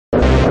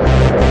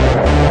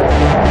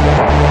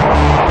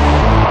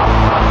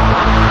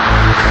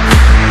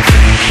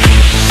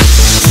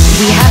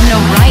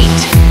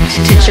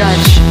to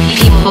judge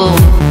people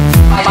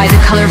by the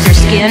color of their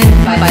skin,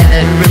 by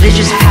the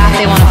religious path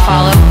they want to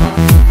follow,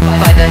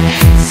 by the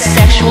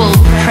sexual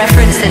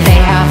preference that they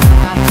have.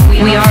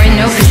 We are in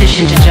no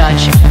position to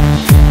judge.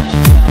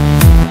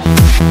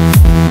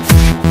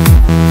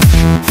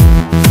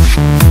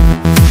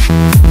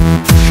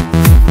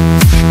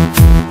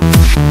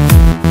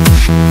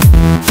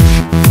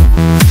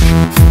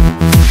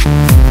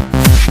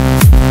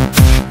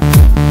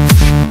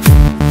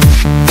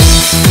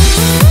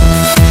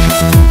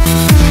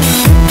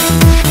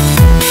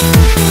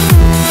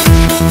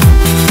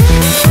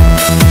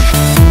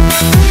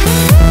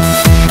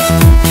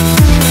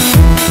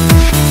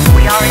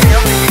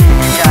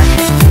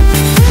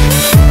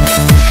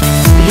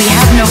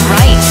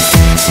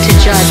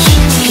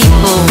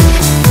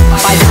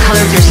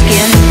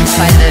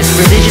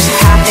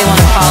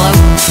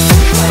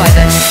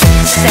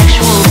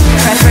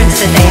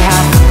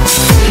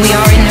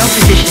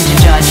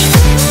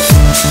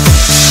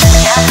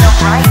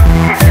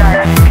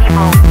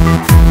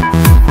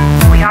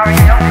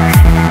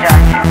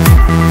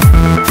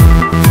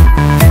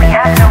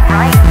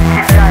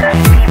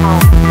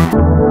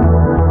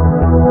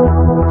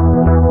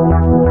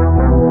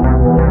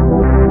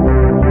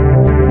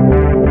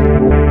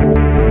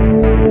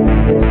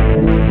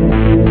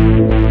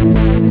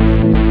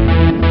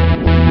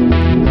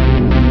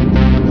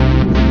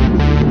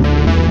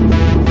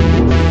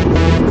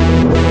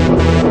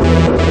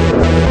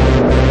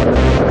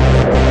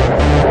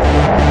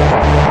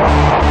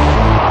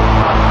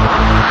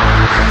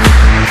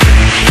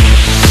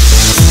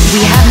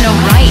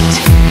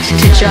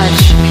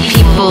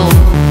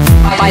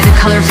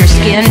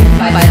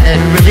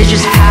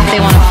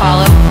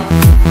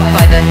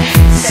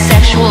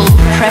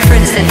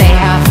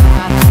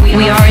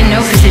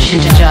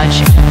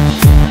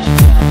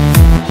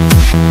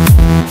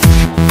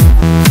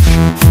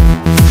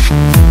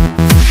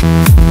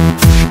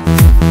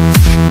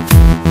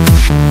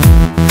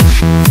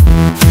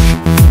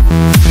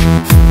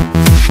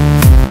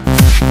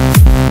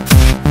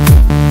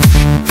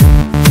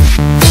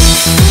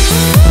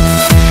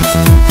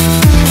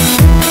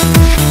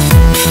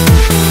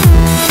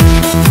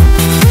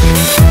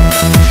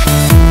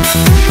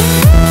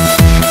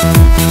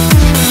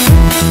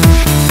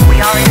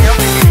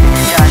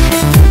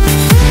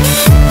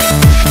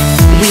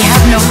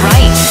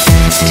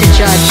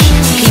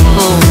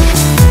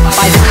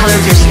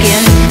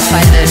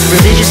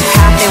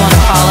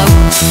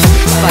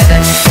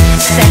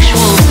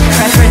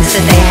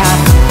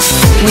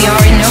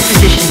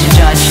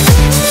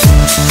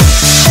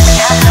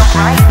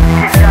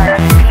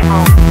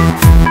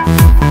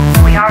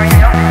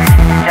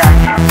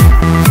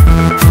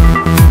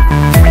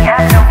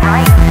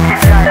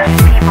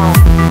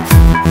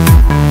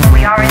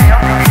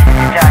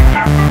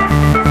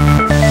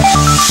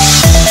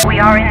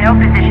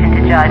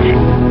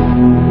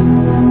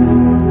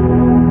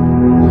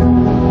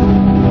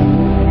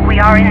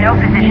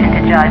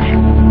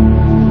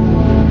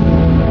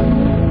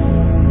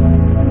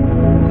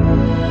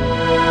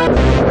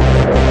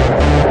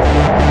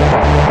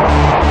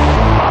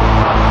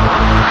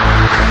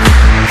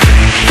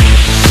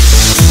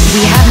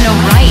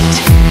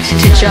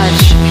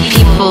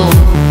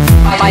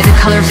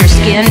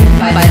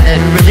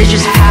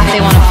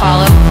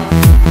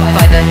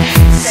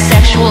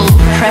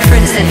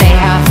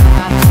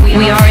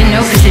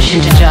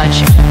 To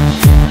judge.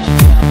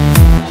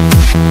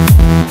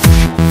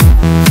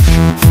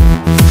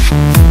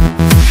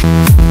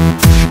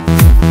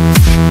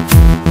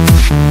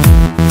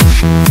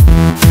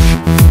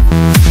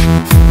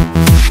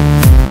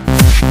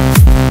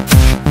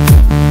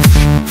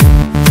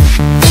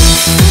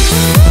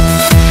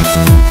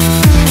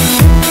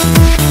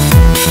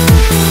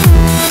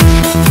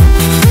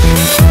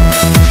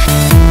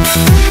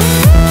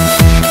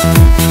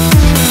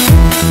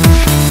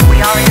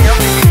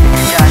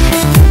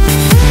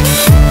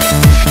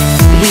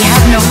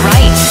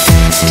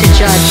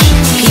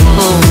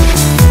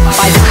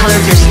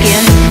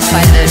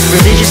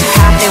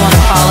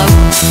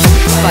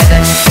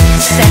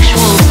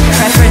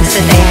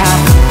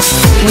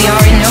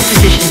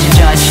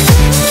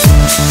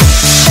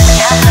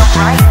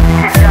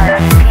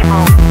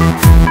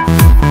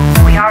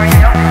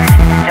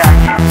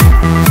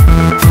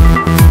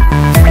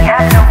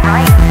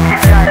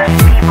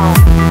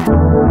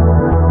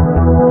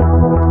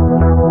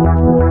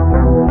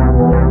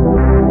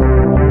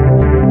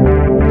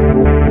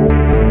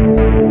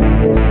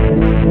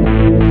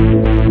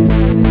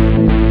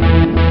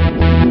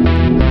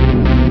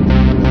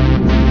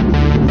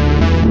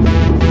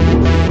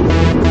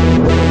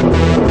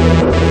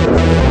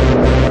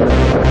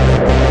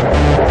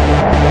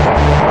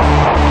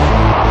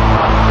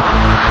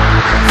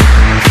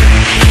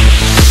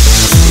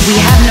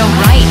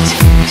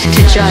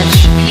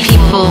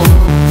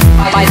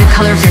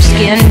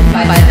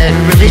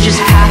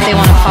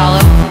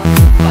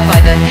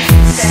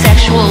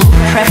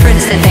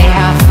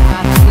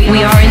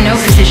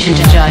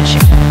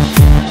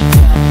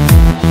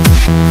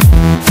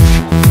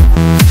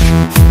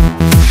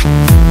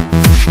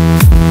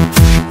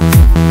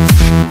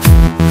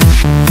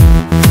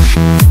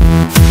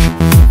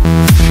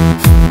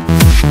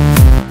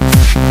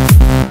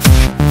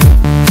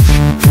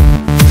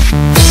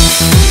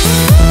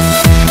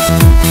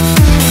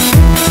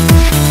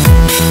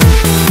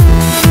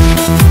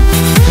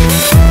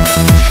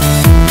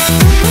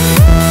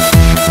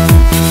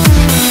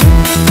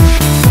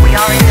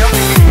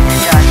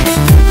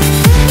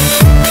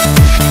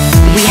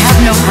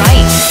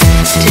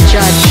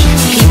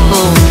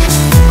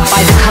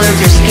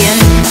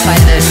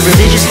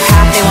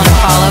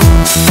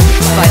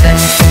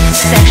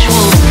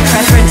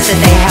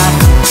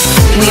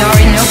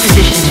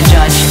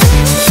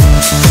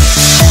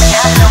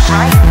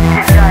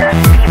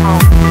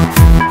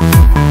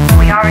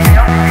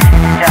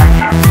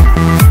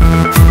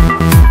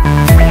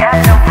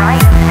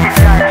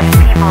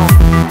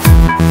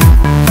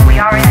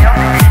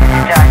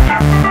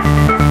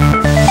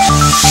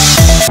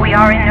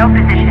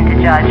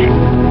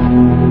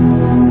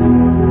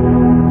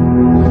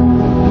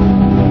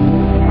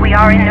 We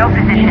are in no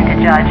position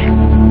to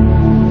judge.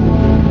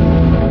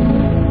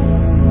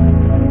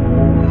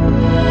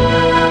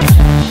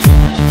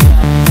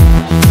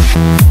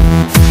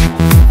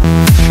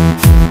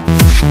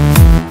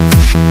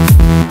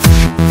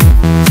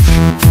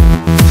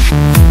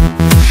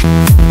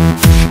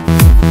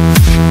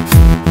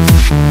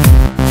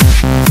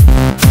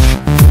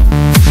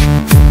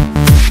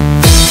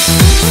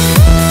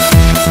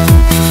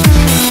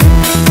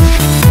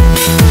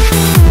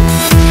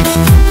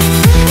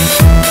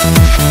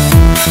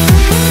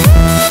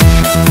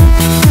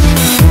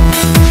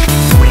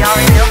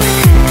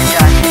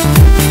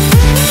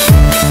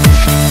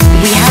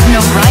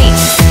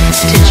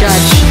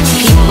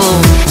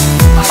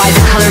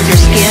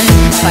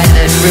 By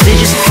the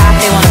religious path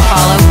they want to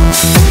follow,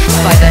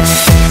 by the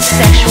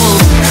sexual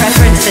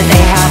preference that they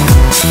have.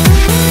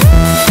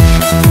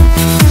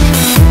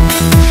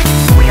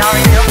 We are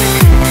in no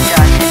position to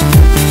judge.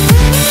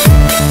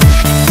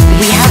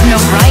 We have no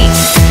right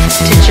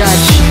to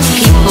judge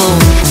people.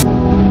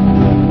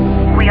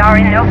 We are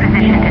in no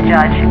position to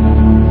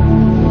judge.